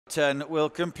10 will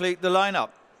complete the lineup.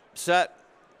 Set.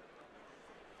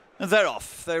 And they're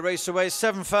off. They race away.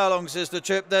 7 furlongs is the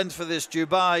trip then for this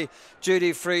Dubai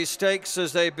duty-free stakes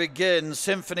as they begin.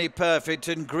 Symphony Perfect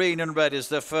in green and red is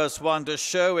the first one to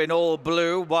show in all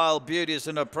blue. Wild Beauty's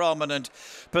in a prominent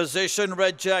position.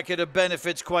 Red Jacket of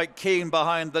Benefits quite keen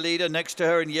behind the leader. Next to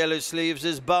her in yellow sleeves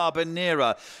is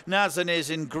Barbanera. Nazan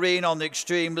is in green on the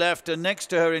extreme left, and next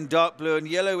to her in dark blue and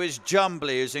yellow is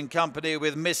Jumbly, who's in company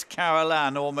with Miss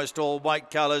Caroline, almost all white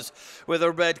colours with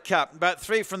a red cap. About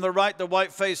 3 from the right, the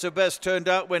white face of Best Turned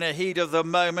Out winner, heat of the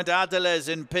moment. Adelez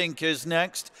in pink is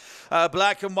next.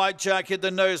 Black and white jacket,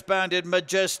 the nose-banded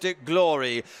Majestic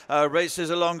Glory. Races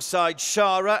alongside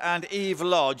Shara and Eve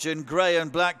Lodge in grey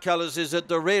and black colours is at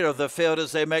the rear of the field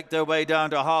as they make their way down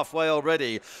to halfway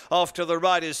already. Off to the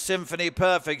right is Symphony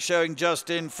Perfect showing just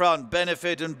in front.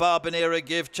 Benefit and Barbanera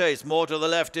give chase. More to the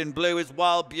left in blue is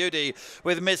Wild Beauty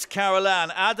with Miss Caroline.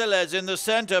 Adelez in the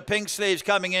centre, pink sleeves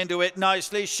coming into it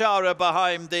nicely. Shara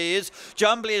behind these.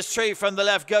 Jumbly is 3 from the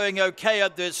left going okay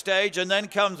at this stage, and then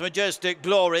comes Majestic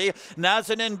Glory.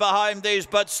 Nazan in behind these,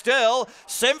 but still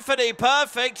Symphony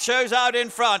Perfect shows out in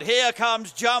front. Here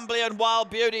comes Jumbly and Wild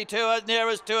Beauty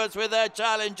nearest to us with their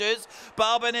challenges.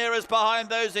 Barbanera's behind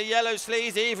those, the yellow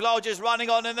sleeves. Eve Lodge is running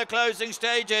on in the closing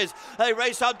stages. They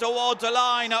race up towards the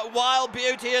line. Wild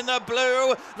Beauty in the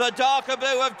blue, the darker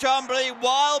blue of Jumbly.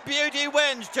 Wild Beauty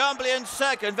wins. Jumbly in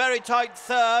second, very tight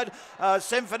third.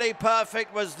 Symphony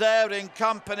Perfect was there in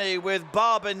company with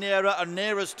Barbanera, and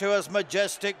nearest to us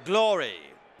Majestic Glory.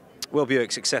 Will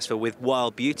Buick successful with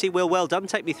Wild Beauty. Will, well done.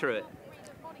 Take me through it.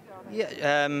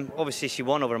 Yeah, obviously she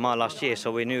won over a mile last year,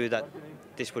 so we knew that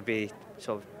this would be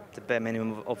sort of the bare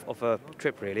minimum of a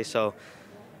trip, really. So,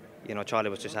 you know, Charlie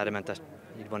was just adamant that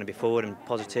he'd want to be forward and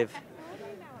positive,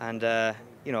 and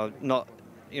you know,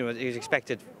 he was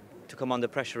expected to come under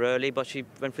pressure early, but she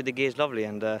went through the gears lovely,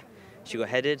 and she got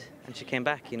headed and she came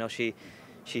back. You know, she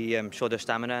showed her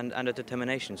stamina and her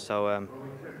determination. So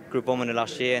Group 1 winner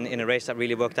last year in a race that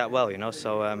really worked out well, you know.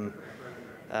 So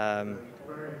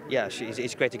yeah,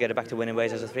 it's great to get her back to winning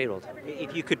ways as a 3-year-old.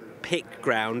 If you could pick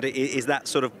ground, is that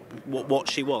sort of what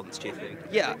she wants, do you think?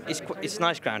 Yeah, it's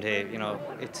nice ground here, you know.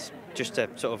 It's just a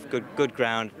sort of good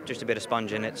ground, just a bit of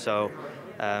sponge in it. So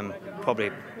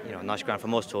probably, you know, nice ground for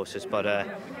most horses. But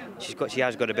she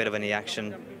has got a bit of any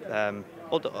action.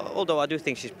 Although I do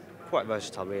think she's quite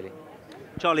versatile, really.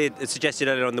 Charlie had suggested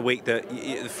earlier on the week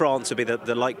that France would be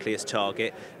the likeliest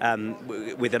target,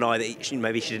 with an eye that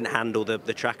maybe she didn't handle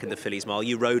the track in the Fillies Mile.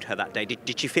 You rode her that day.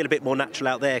 Did she feel a bit more natural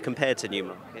out there compared to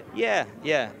Newmarket? Yeah.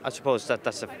 I suppose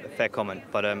that's a fair comment.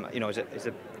 But you know, it's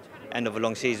the end of a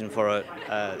long season for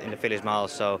her in the Fillies Mile.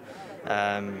 So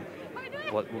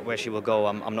where she will go,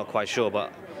 I'm not quite sure.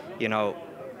 But you know,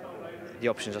 the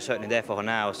options are certainly there for her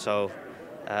now. So.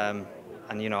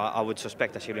 And you know, I would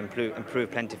suspect that she'll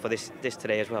improve plenty for this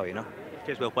today as well. You know.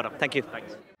 Cheers, Will. Well done. Thank you.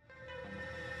 Thanks.